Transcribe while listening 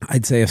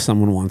I'd say if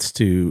someone wants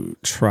to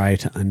try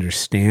to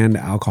understand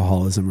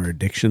alcoholism or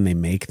addiction, they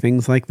make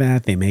things like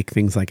that. They make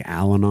things like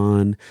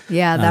Al-Anon.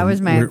 Yeah, that was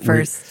my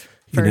first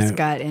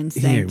gut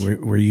instinct. Yeah,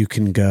 where you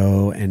can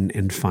go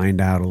and find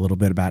out a little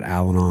bit about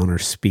Al-Anon or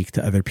speak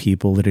to other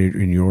people that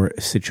are in your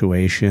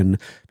situation.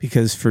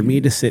 Because for me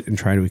to sit and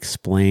try to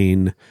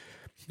explain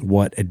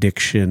what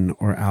addiction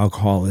or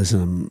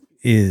alcoholism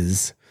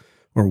is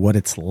or what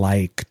it's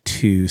like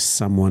to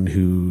someone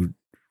who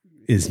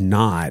is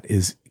not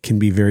can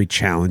be very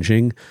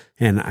challenging,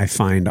 and I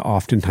find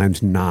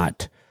oftentimes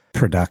not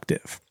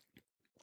productive.